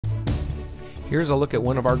Here's a look at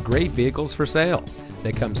one of our great vehicles for sale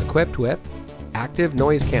that comes equipped with active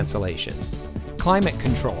noise cancellation, climate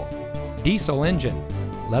control, diesel engine,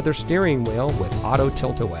 leather steering wheel with auto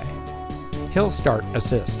tilt-away, hill start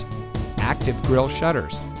assist, active grille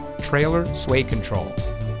shutters, trailer sway control,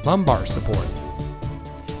 lumbar support.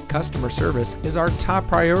 Customer service is our top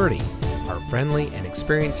priority. Our friendly and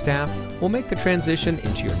experienced staff will make the transition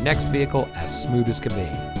into your next vehicle as smooth as can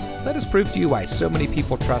be. Let us prove to you why so many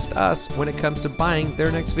people trust us when it comes to buying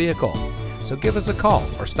their next vehicle. So give us a call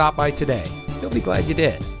or stop by today. You'll be glad you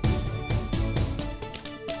did.